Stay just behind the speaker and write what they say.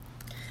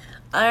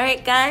All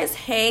right, guys.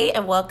 Hey,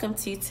 and welcome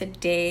to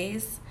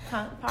today's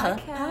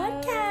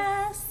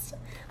podcast.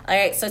 All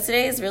right, so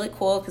today is really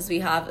cool because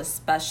we have a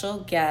special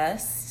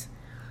guest.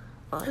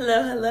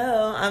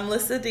 Hello. I'm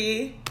Lissa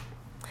D.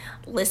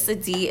 Lissa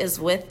D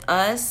is with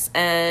us,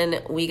 and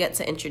we get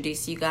to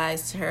introduce you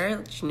guys to her,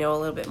 let you know a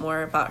little bit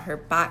more about her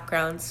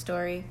background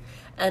story.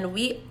 And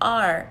we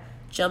are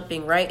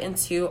jumping right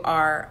into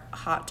our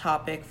hot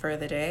topic for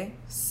the day.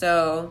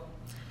 So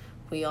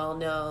we all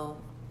know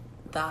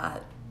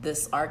that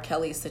this R.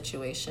 Kelly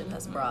situation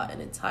has brought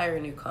an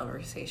entire new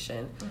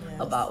conversation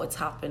about what's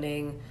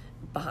happening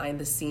behind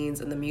the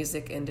scenes in the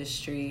music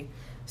industry.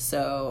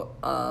 So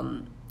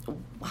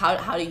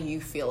how do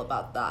you feel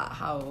about that?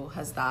 How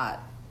has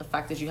that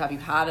affected you? Have you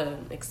had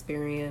an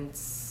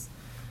experience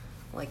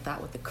like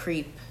that with the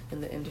creep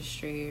in the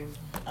industry?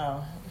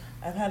 Oh,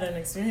 I've had an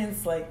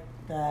experience like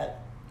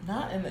that,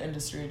 not in the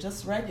industry,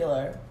 just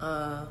regular.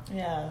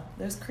 Yeah,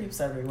 there's creeps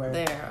everywhere.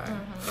 There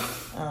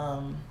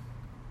are.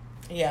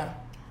 Yeah,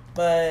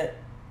 but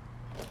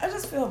I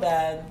just feel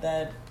bad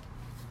that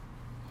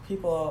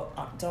people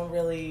don't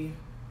really...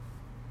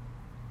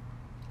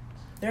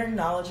 They're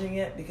acknowledging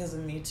it because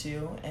of Me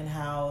Too and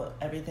how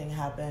everything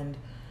happened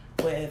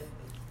with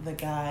the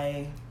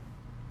guy...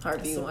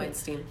 Harvey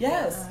Weinstein.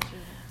 Yes.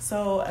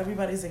 So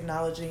everybody's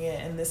acknowledging it,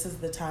 and this is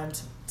the time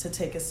to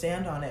take a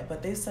stand on it.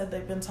 But they said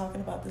they've been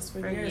talking about this for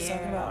years,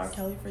 talking about R.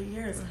 Kelly for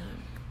years. Mm-hmm.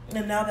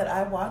 And now that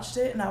I watched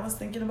it and I was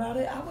thinking about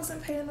it, I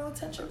wasn't paying no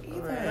attention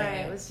either.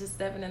 Right, it was just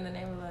stepping in the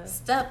name of love.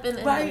 Stepping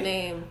in the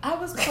name. I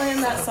was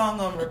playing that song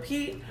on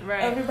repeat.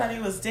 Right. Everybody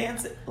was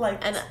dancing.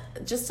 And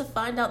just to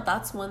find out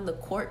that's when the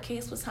court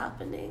case was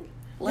happening.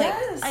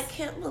 Yes. I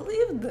can't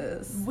believe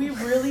this. We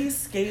really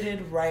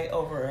skated right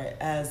over it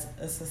as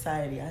a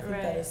society. I think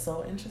that is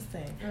so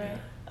interesting. Right.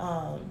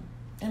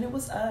 And it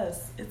was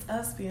us. It's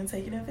us being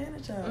taken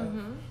advantage of.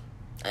 Mm-hmm.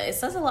 It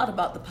says a lot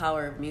about the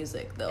power of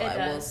music, though,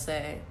 I will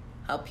say.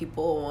 How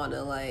people want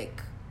to,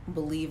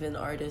 believe in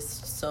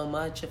artists so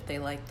much if they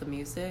like the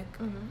music.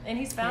 Mm-hmm. And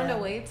he's found a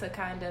way to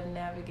kind of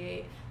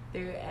navigate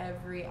through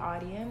every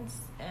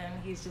audience,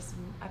 and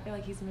I feel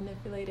like he's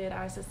manipulated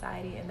our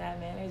society in that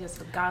manner, just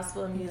with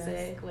gospel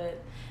music,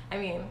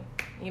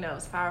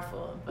 it's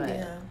powerful,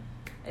 but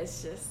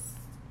it's just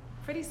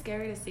pretty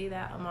scary to see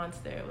that a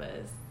monster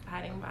was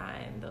hiding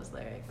behind those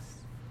lyrics.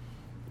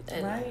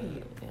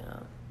 And, yeah.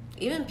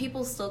 Even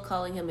people still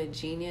calling him a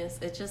genius,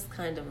 it just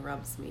kind of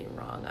rubs me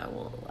wrong, I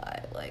won't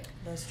lie.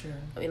 That's true.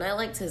 I mean, I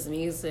liked his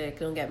music,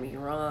 don't get me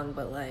wrong,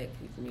 but, he's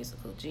a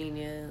musical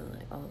genius,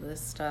 all of this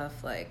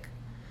stuff, I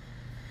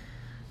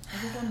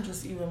think I'm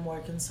just even more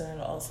concerned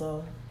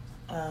also,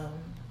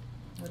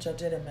 which I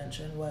didn't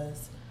mention,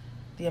 was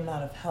the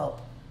amount of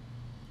help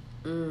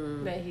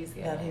that he's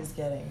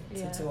getting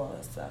to do all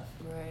this stuff.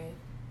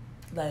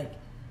 Right.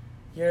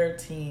 Your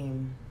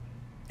team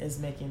is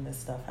making this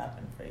stuff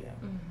happen for you.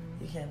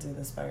 Mm-hmm. You can't do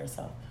this by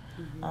yourself.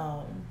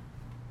 Mm-hmm.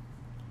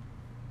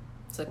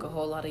 It's a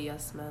whole lot of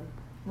yes men.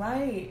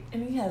 Right.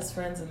 And he has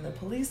friends in the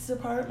police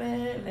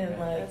department,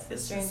 and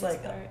it's just part.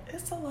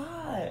 It's a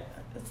lot.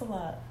 It's a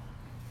lot.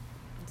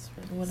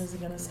 When is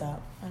it gonna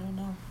stop? I don't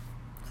know.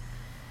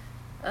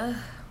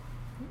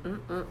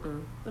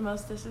 The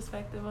most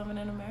disrespected woman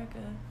in America.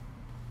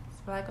 It's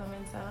Black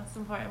women, so it's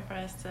important for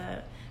us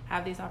to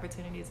have these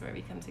opportunities where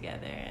we come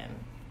together and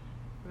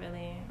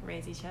really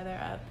raise each other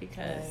up,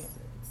 because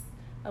it's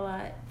a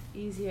lot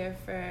easier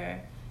for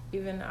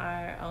even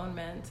our own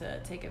men to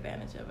take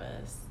advantage of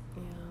us.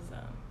 Yeah. So.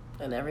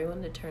 And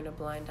everyone to turn a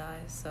blind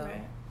eye. So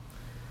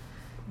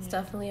it's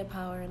definitely a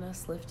power in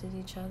us lifting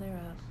each other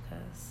up,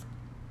 because...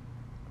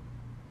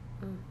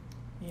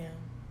 Yeah.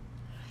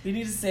 We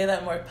need to say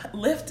that more.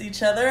 Lift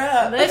each other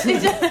up. Lift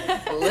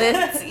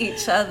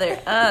each other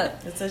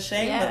up. It's a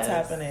shame what's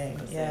happening.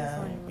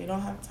 We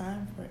don't have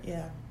time for it.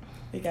 Yeah.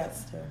 We got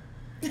to.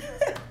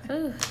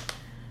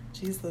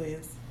 Jeez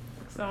Louise.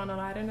 So on a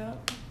lighter note.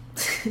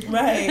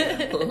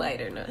 Right.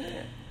 Lighter note.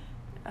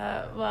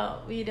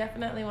 Well, we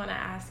definitely want to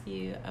ask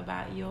you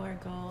about your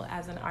goal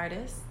as an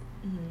artist.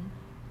 Mm-hmm.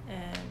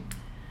 And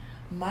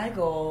my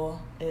goal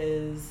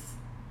is...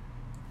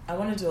 I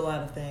want to do a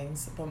lot of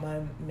things, but my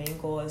main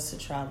goal is to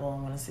travel.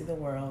 I want to see the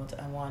world.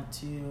 I want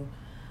to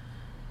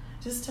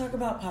just talk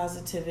about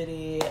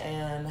positivity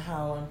and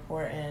how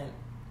important,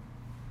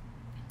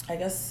 I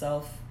guess,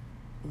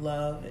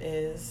 self-love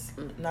is.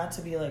 Not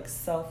to be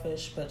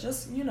selfish, but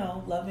just,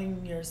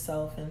 loving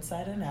yourself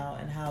inside and out,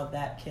 and how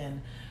that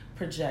can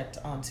project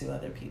onto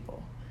other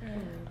people.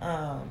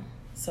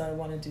 So I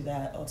want to do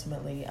that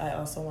ultimately. I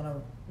also want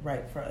to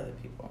write for other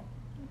people.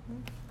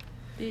 Mm-hmm.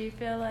 Do you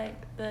feel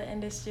like the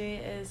industry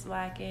is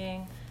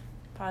lacking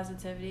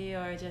positivity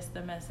or just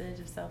the message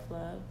of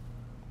self-love?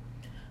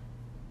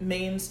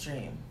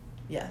 Mainstream,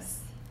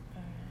 yes.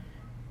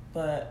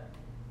 But,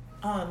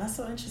 that's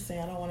so interesting.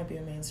 I don't want to be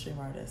a mainstream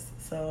artist,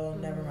 so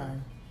never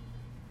mind.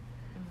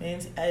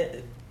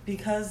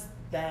 Because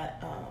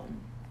that,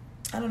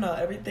 I don't know,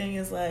 everything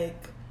is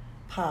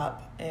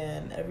pop,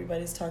 and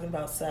everybody's talking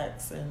about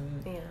sex,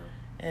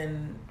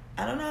 and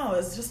I don't know,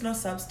 it's just no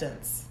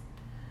substance.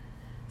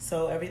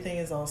 So everything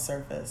is all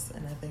surface,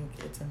 and I think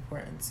it's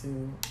important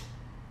to,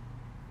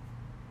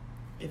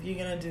 if you're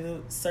going to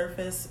do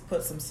surface,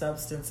 put some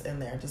substance in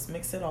there. Just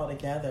mix it all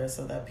together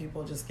so that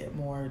people just get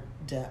more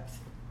depth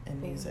in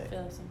music.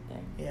 Feel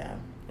something. Yeah.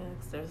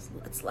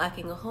 It's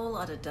lacking a whole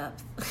lot of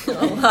depth. A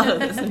lot of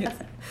this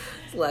music.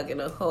 It's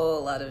lacking a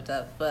whole lot of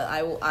depth. But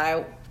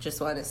I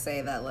just want to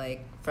say that,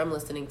 like, from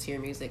listening to your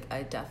music,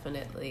 I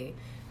definitely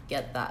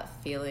get that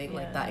feeling,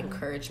 like that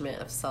encouragement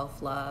of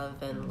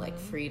self-love and like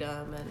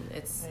freedom, and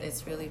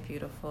it's really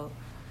beautiful.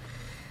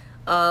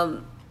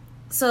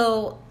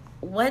 So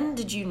when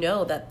did you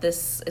know that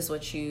this is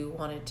what you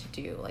wanted to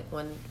do? Like,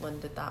 when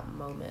did that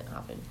moment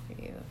happen for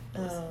you?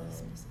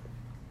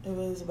 It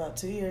was about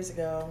 2 years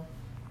ago.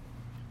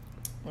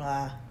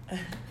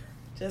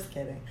 Just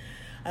kidding.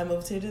 I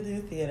moved here to do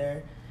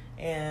theater,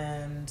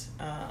 and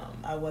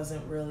I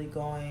wasn't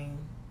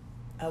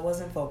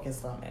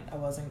focused on it. I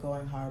wasn't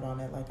going hard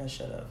on it like I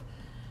should have.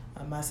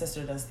 My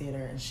sister does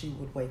theater, and she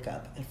would wake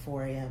up at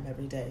 4 a.m.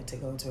 every day to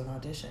go to an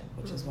audition,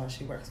 which is why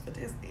she works for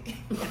Disney.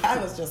 I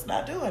was just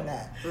not doing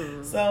that.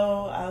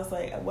 So I was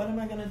like, what am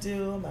I going to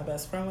do? My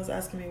best friend was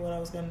asking me what I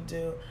was going to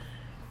do.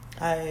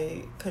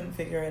 I couldn't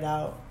figure it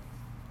out.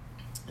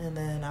 And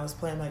then I was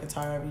playing my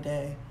guitar every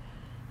day,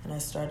 and I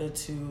started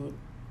to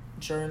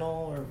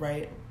journal or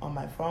write on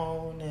my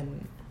phone,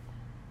 and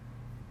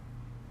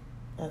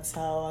that's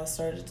how I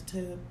started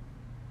to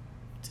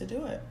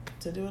do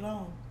it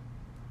all.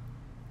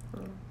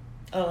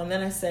 Oh, and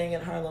then I sang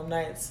at Harlem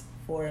Nights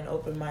for an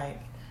open mic,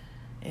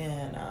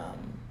 and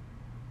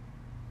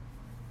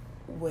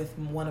with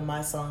one of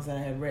my songs that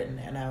I had written,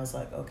 and I was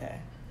like, okay,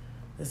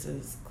 this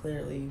is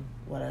clearly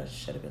what I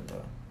should have been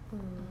doing.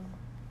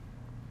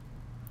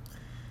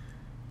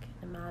 I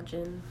can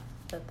imagine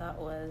that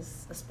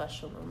was a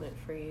special moment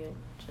for you,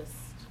 just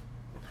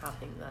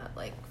having that,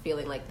 like,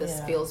 feeling like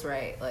this feels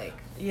right, like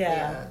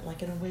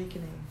like an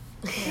awakening.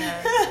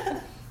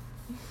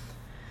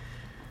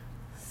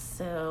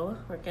 So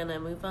we're gonna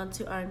move on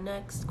to our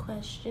next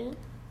question.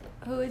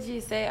 Who would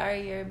you say are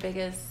your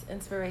biggest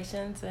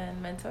inspirations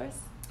and mentors?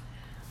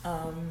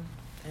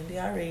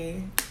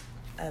 NDRE,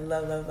 I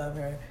love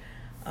her.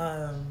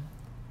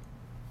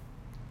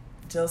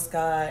 Jill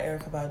Scott,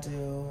 Erykah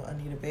Badu,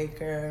 Anita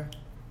Baker.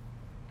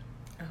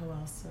 Who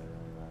else do I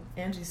really love?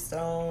 Angie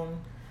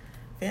Stone,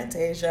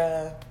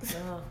 Fantasia.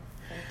 Oh,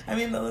 I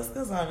mean, the list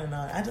goes on and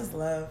on. I just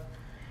love.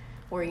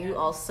 Were you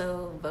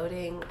also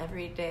voting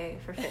every day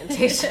for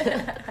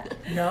Fantasia?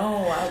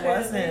 No, I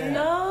wasn't.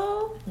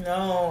 No?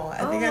 No,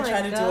 I think I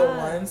tried to do it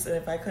once, and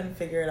if I couldn't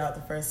figure it out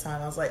the first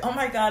time, I was like, oh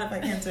my God, if I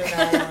can't do it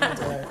now, I want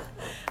to do it.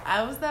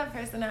 I was that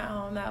person at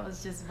home that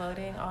was just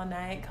voting all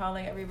night,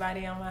 calling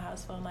everybody on my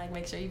house phone, like,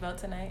 make sure you vote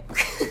tonight.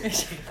 Make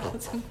sure you vote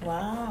tonight.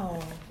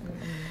 Wow.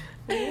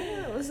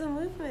 Yeah, it was a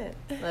movement.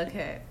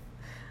 Okay.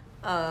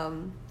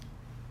 Well,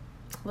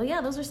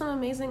 yeah, those are some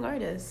amazing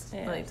artists.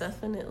 Yes. Like,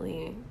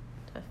 definitely.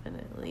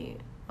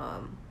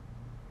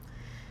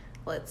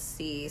 Let's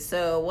see.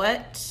 So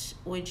what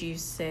would you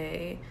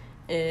say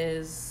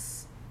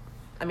is,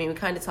 I mean, we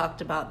kind of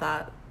talked about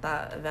that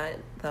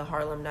event, the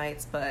Harlem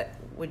Nights, but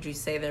would you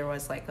say there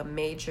was like a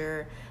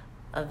major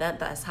event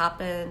that has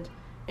happened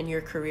in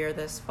your career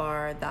this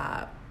far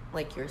that,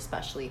 like, you're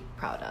especially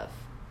proud of?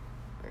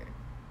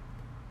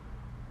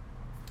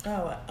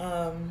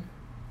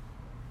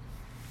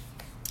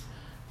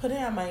 Putting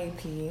out my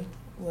EP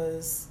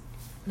was,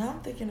 now I'm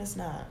thinking it's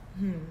not.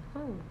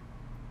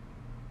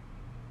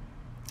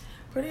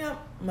 Putting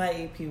out my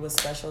EP was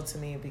special to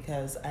me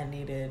because I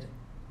needed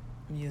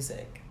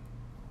music.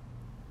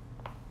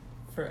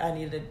 I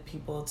needed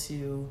people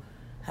to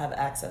have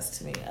access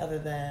to me other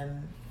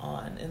than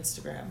on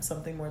Instagram,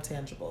 something more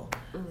tangible.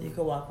 You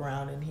could walk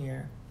around and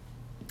hear.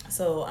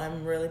 So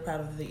I'm really proud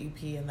of the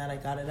EP and that I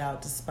got it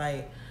out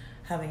despite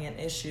having an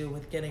issue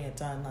with getting it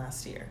done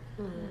last year.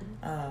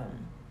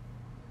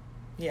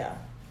 Yeah,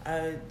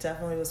 I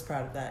definitely was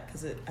proud of that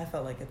because I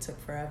felt like it took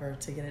forever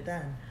to get it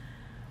done.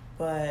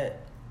 But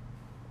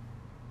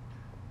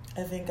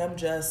I think I'm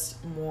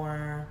just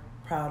more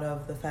proud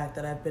of the fact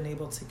that I've been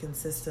able to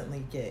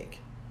consistently gig.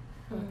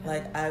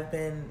 Like, I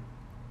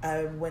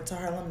went to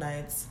Harlem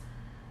Nights,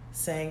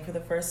 sang for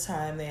the first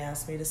time. They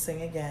asked me to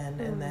sing again,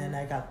 and then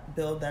I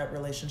build that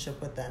relationship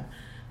with them.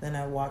 Then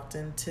I walked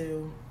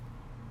into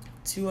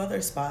 2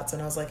 other spots,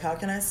 and I was like, how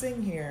can I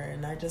sing here?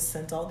 And I just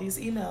sent all these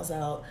emails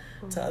out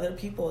to other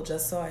people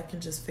just so I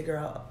can just figure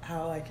out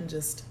how I can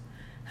just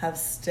have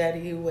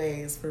steady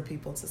ways for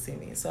people to see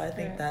me. So I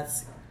think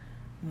that's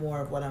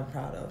more of what I'm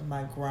proud of,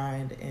 my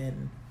grind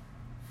in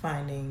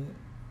finding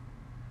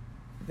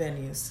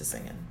venues to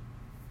sing in,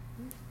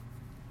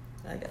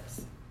 I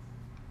guess.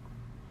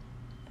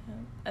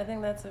 I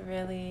think that's a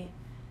really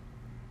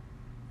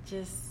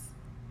just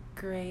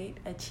great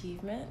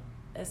achievement,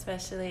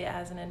 especially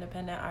as an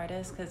independent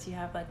artist, because you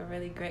have like a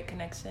really great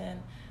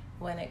connection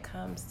when it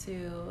comes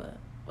to,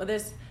 well,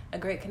 there's a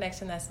great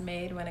connection that's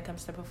made when it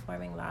comes to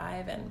performing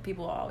live, and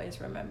people will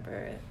always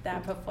remember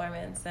that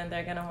performance, and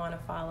they're going to want to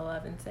follow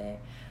up and say,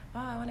 oh,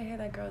 I want to hear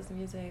that girl's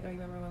music, or you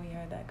remember when we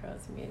heard that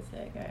girl's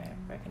music, or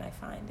where can I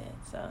find it?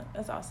 So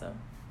that's awesome.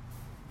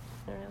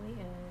 It really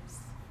is.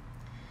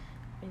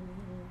 It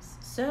really is.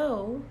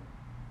 So,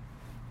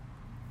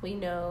 we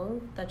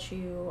know that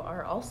you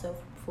are also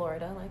from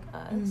Florida, like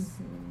us.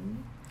 Mm-hmm.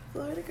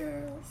 Florida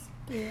girls.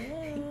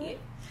 Yeah.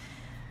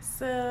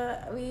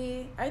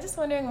 So I just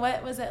wondering,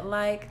 what was it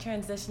like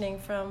transitioning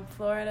from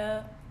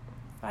Florida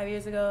 5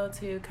 years ago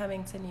to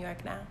coming to New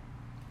York now?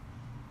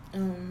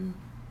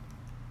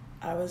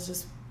 I was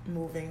just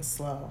moving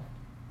slow.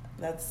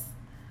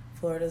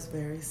 Florida's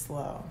very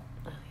slow.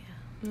 Oh,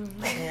 yeah.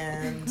 Mm-hmm.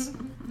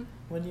 And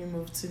when you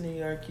move to New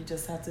York, you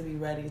just have to be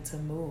ready to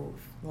move.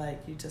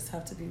 Like, you just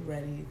have to be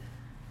ready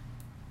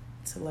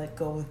to, like,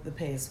 go with the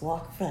pace.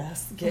 Walk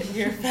fast, get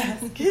here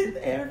fast, get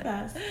there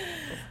fast.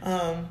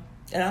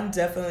 And I'm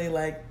definitely,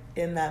 like,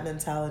 in that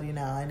mentality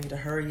now. I need to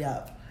hurry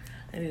up.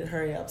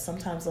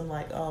 Sometimes I'm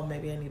like, oh,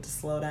 maybe I need to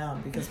slow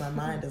down because my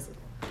mind is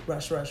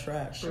rush.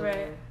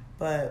 Right.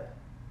 But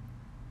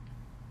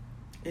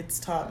it's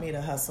taught me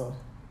to hustle.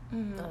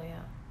 Mm-hmm. Oh,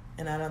 yeah.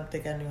 And I don't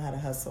think I knew how to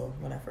hustle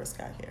when I first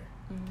got here.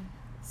 Mm-hmm.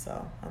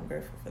 So I'm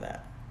grateful for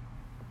that.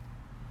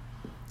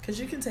 Because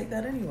you can take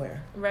that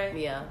anywhere. Right.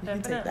 Yeah. You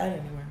can take that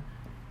anywhere.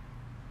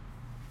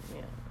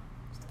 Yeah.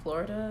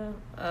 Florida,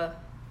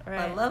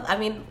 Right.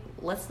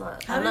 let's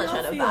not. How I'm do not y'all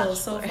trying to feel bash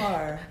so Florida.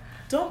 far?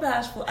 Don't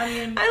bash Florida. I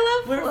mean,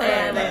 I love we're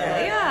Florida. from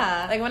there.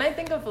 Yeah. Like, when I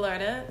think of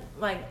Florida,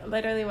 like,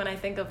 literally when I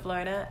think of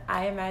Florida,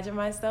 I imagine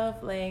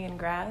myself laying in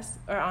grass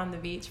or on the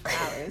beach for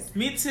hours.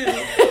 Me too.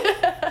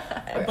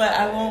 But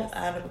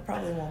I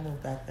probably won't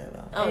move back there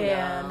though. Oh,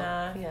 yeah, no.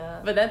 nah.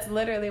 Yeah. But that's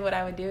literally what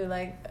I would do.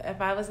 Like,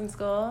 if I was in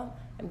school,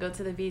 I'd go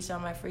to the beach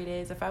on my free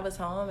days. If I was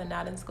home and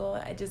not in school,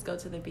 I'd just go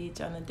to the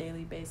beach on a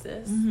daily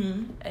basis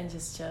Mm-hmm. and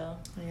just chill.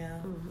 Yeah.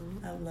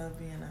 Mm-hmm. I love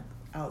being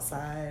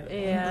outside.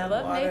 Yeah, I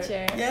love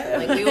nature. Yeah.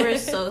 Like, we were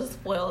so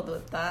spoiled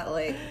with that.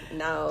 Like,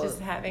 now, Just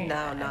having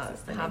not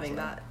access to having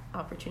nature. that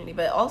opportunity.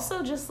 But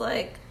also, just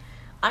like,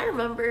 I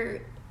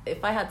remember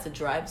if I had to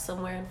drive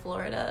somewhere in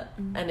Florida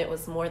and it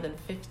was more than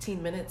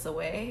 15 minutes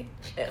away,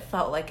 it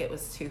felt like it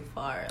was too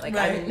far. Like,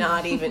 Right. I'm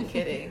not even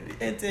kidding.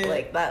 It did.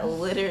 Like, that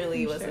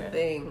literally was Sure. a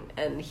thing.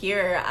 And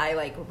here, I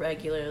like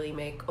regularly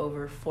make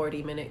over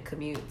 40-minute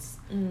commutes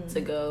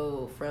to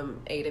go from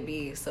A to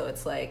B. So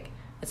it's like,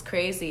 it's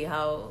crazy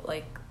how,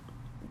 like,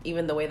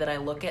 even the way that I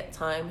look at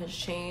time has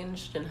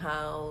changed, and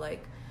how,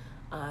 like,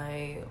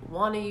 I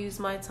want to use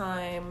my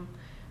time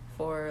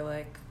for,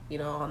 like, you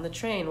know, on the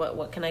train.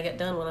 What can I get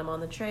done when I'm on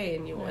the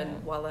train?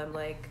 And while I'm,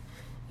 like,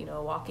 you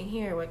know, walking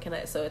here, what can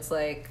I... So it's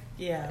like,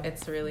 Yeah.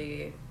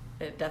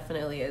 it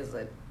definitely is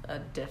a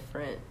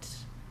different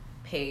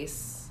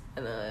pace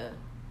and a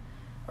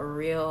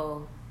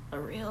real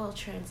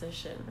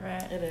transition.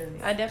 Right. It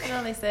is. I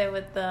definitely say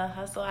with the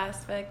hustle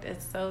aspect,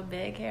 it's so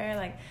big here.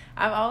 Like,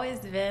 I've always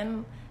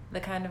been the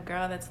kind of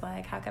girl that's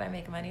like, how can I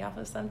make money off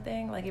of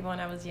something? Like, even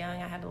when I was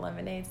young, I had a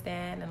lemonade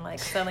stand and, like,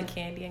 selling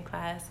candy in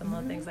class and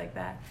little things like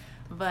that.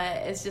 But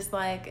it's just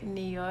like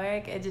New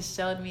York, it just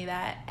showed me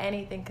that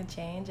anything can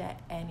change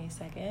at any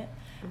second.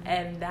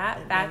 And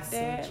that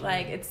factor, so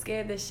like, it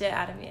scared the shit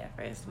out of me at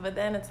first. But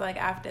then it's like,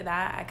 after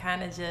that, I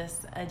kind of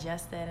just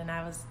adjusted, and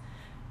I was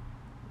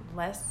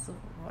less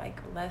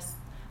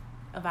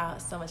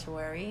about so much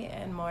worry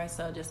and more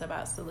so just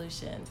about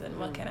solutions and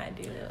what can I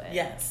do. And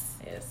Yes.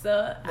 yeah,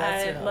 so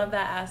That's I it. love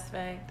that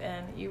aspect,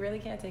 and you really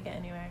can't take it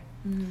anywhere.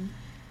 Mm-hmm.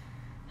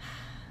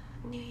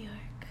 New York.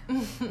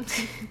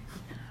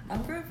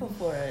 I'm grateful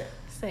for it.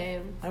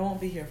 Same. I won't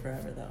be here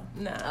forever though.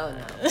 No. Oh,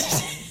 no.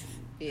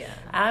 Yeah.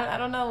 I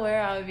don't know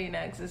where I would be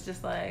next. It's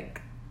just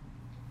like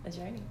a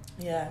journey.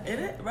 Yeah, it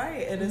is right.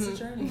 It is a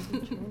journey.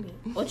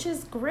 Which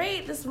is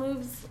great. This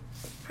moves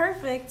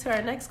perfect to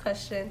our next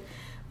question.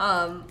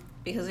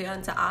 Because we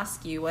wanted to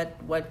ask you,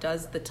 what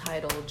does the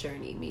title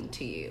Journey mean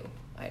to you?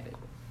 I didn't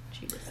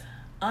choose.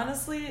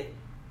 Honestly,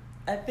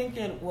 I think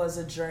it was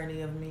a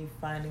journey of me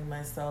finding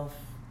myself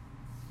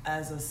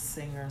as a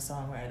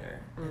singer-songwriter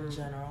in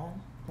general.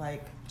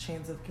 Like,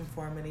 Chains of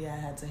Conformity, I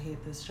had to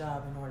hate this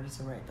job in order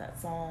to write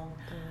that song.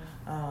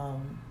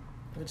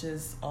 Which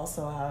is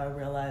also how I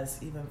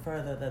realized even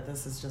further that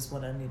this is just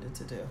what I needed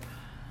to do.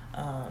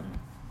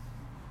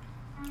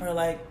 Or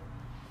like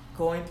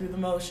going through the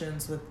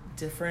motions with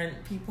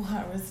different people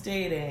I was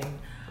dating,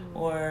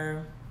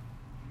 or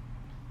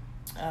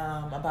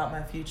about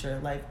my future.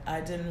 Like,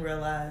 I didn't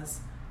realize,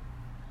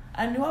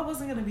 I knew I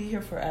wasn't going to be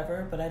here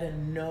forever, but I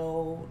didn't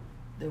know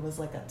there was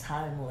like a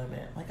time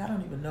limit. Like, I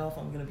don't even know if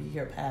I'm going to be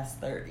here past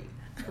 30.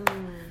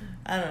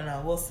 I don't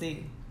know. We'll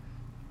see.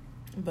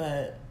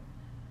 But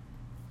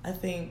I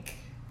think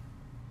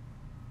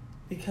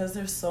because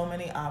there's so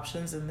many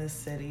options in this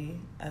city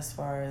as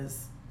far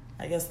as,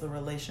 I guess, the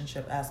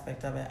relationship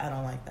aspect of it, I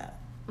don't like that.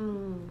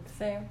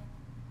 Same.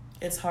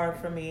 It's hard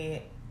for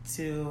me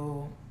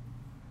to,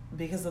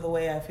 because of the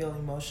way I feel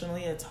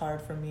emotionally, it's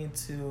hard for me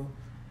to,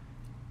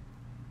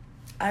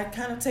 I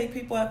kind of take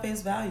people at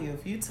face value.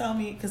 If you tell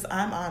me, because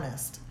I'm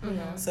honest.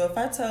 So if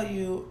I tell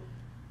you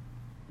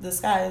the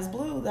sky is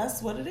blue,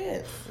 that's what it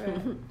is.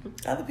 Right.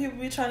 Other people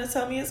be trying to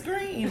tell me it's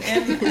green,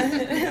 and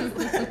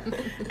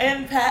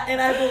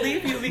I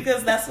believe you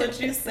because that's what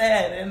you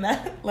said, and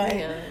that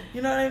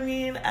you know what I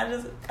mean. I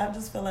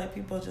just feel like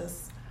people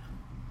just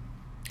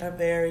are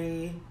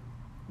very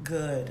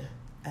good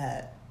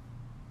at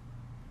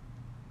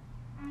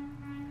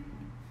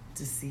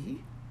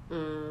deceit.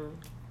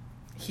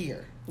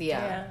 Here.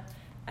 Yeah.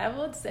 I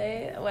would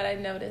say what I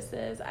notice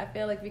is I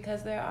feel like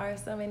because there are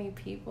so many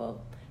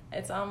people,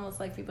 it's almost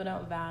like people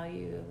don't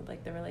value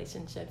like the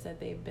relationships that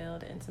they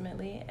build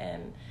intimately,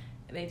 and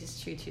they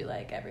just treat you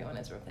like everyone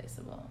is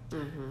replaceable.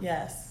 Mm-hmm.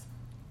 Yes.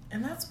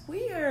 And that's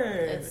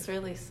weird. It's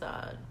really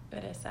sad.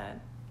 It is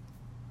sad.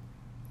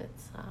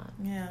 It's sad.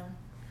 Yeah.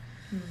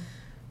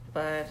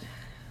 But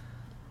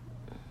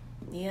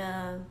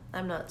yeah,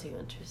 I'm not too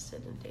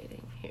interested in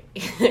dating here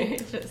either.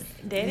 Just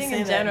dating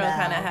in general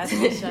kind of has to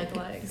be shucked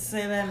like.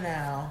 Say that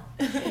now.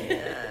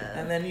 Yeah.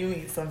 And then you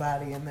meet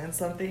somebody and then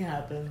something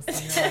happens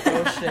and you're like,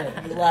 oh shit,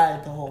 you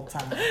lied the whole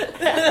time.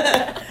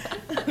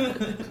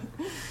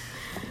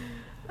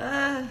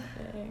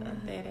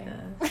 Dating.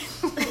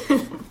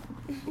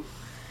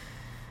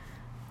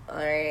 All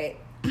right.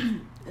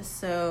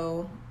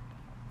 So,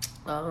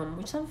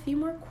 we just have a few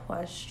more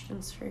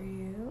questions for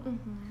you.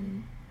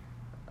 Mm-hmm.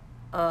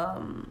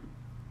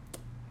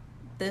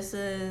 This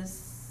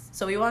is,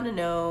 so we want to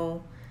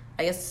know,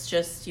 I guess,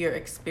 just your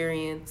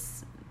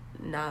experience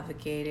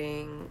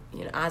navigating,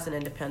 as an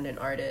independent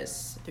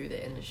artist through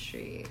the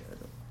industry.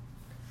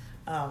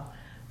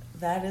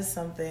 That is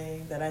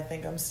something that I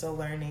think I'm still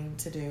learning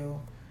to do.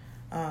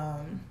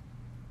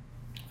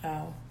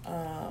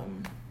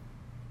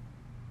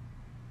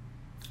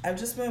 I've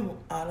just been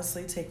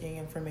honestly taking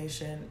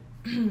information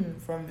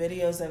from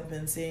videos I've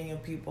been seeing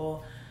of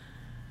people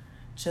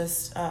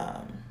just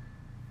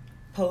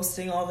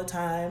posting all the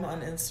time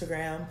on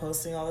Instagram,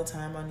 posting all the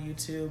time on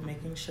YouTube,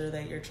 making sure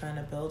that you're trying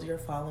to build your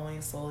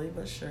following slowly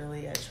but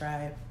surely. I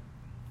try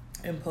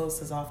and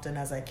post as often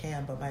as I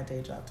can, but my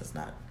day job does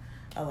not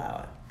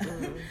allow it.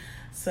 Mm-hmm.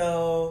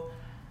 So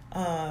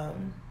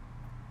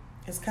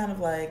it's kind of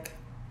like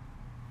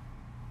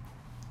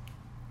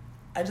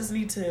I just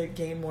need to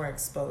gain more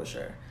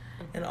exposure.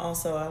 And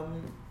also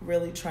I'm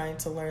really trying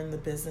to learn the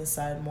business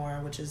side more,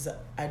 which is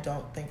I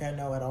don't think I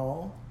know at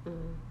all.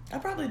 I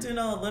probably do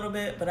know a little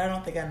bit, but I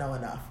don't think I know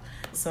enough.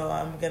 So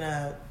I'm going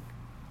to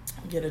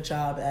get a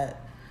job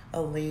at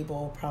a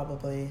label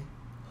probably,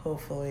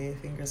 hopefully,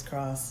 fingers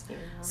crossed,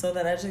 so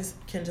that I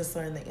can just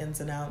learn the ins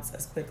and outs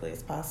as quickly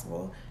as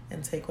possible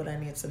and take what I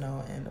need to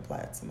know and apply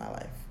it to my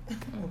life,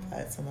 apply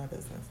it to my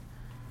business.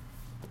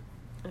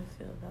 I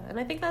feel that. And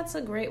I think that's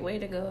a great way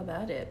to go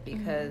about it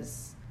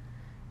because,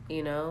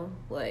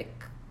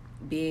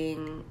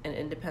 being an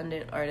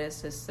independent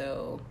artist is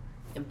so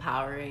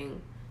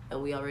empowering,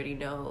 and we already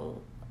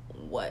know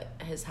what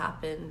has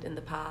happened in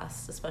the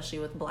past, especially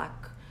with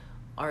Black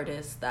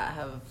artists that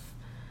have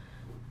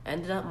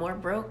ended up more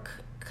broke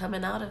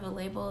coming out of a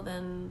label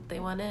than they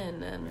went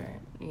in, and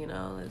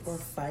it's or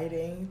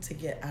fighting to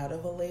get out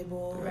of a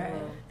label,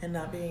 and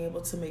not being able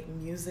to make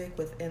music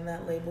within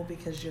that label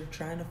because you're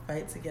trying to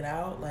fight to get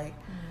out,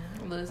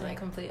 losing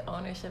complete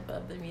ownership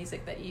of the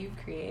music that you've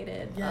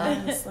created.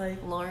 Yeah, it's like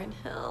Lauryn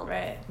Hill,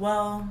 right?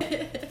 Well,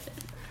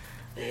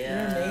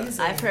 yeah, you're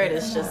amazing. I've heard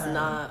it's just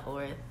not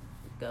worth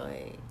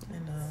going. I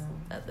know.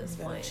 At this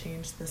you point,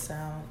 change the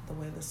sound, the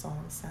way the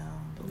songs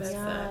sound.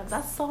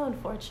 That's so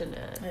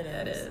unfortunate.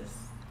 It is.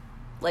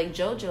 Like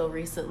JoJo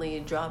recently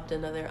dropped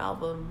another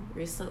album.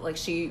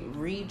 She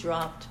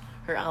re-dropped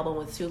her album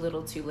with Too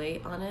Little Too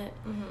Late on it,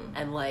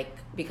 and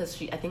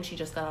because I think she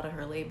just got out of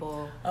her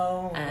label.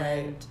 Oh,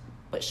 right.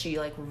 But she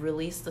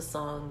released the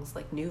songs,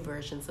 new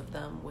versions of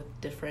them with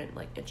different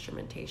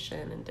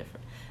instrumentation and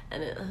different,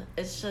 and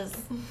it's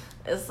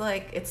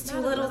too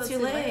little too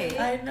late.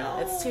 I know,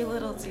 it's too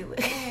little too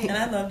late. And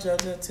I love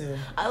JoJo too.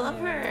 I love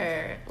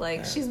her.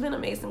 She's been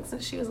amazing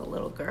since she was a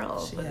little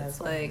girl. She but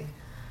has it's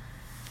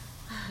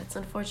it's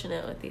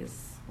unfortunate what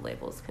these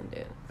labels can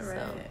do. Right.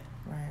 So.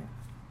 Right.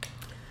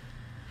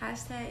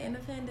 Hashtag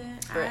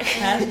independent. Right.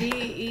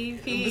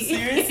 IDEP.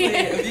 Seriously,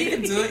 if you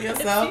can do it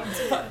yourself,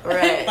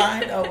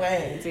 find a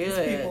way. Do These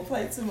it. people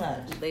play too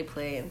much. They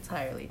play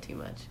entirely too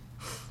much.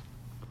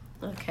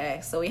 Okay,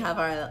 so we have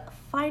our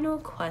final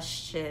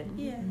question.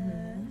 Yes.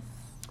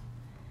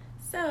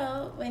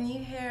 So, when you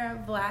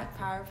hear Black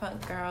Power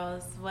Punk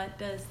Girls, what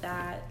does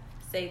that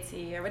say to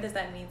you, or what does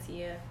that mean to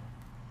you?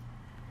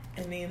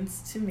 It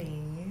means to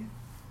me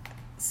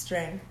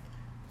strength.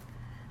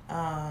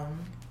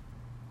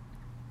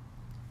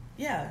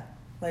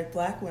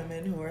 Black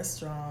women who are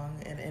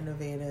strong and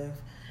innovative,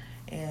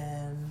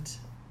 and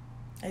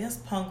I guess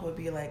punk would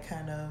be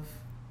kind of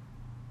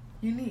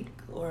unique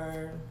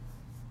or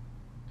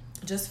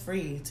just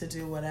free to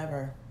do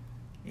whatever.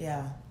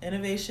 Yeah,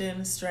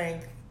 innovation,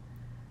 strength,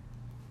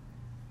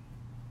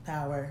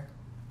 power.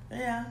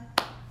 Yeah,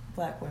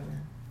 Black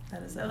women.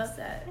 That is I love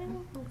that.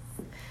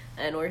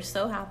 And we're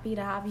so happy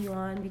to have you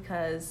on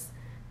because,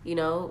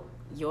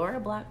 you're a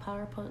Black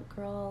Power punk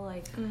girl.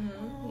 Like,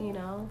 you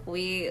know,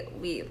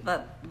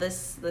 but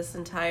this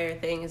entire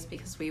thing is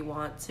because we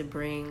want to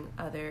bring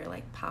other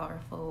like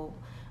powerful,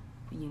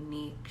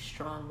 unique,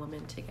 strong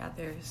women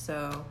together.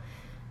 So,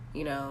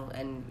 you know,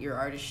 and your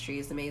artistry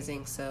is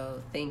amazing.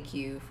 So thank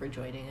you for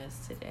joining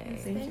us today.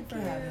 Thank you for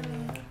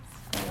having me.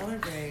 Y'all are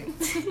great.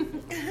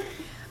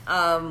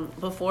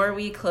 Before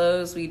we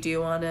close, we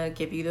do want to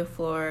give you the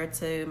floor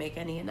to make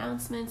any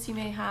announcements you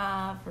may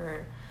have,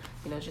 or,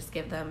 you know, just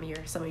give them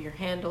some of your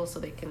handles so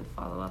they can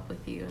follow up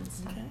with you and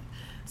stuff. Okay.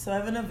 So I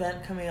have an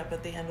event coming up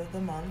at the end of the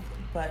month,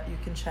 but you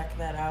can check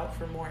that out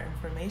for more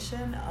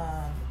information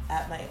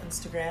at my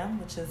Instagram,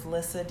 which is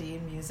Lissa D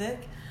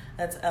Music.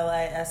 That's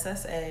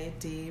Lissa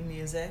D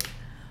Music.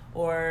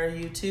 Or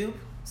YouTube,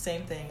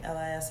 same thing,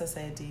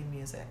 Lissa D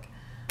Music.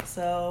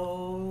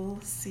 So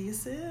see you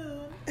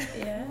soon.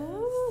 Yeah.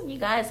 You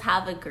guys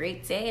have a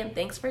great day, and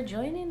thanks for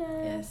joining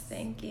us. Yes,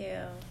 thank you.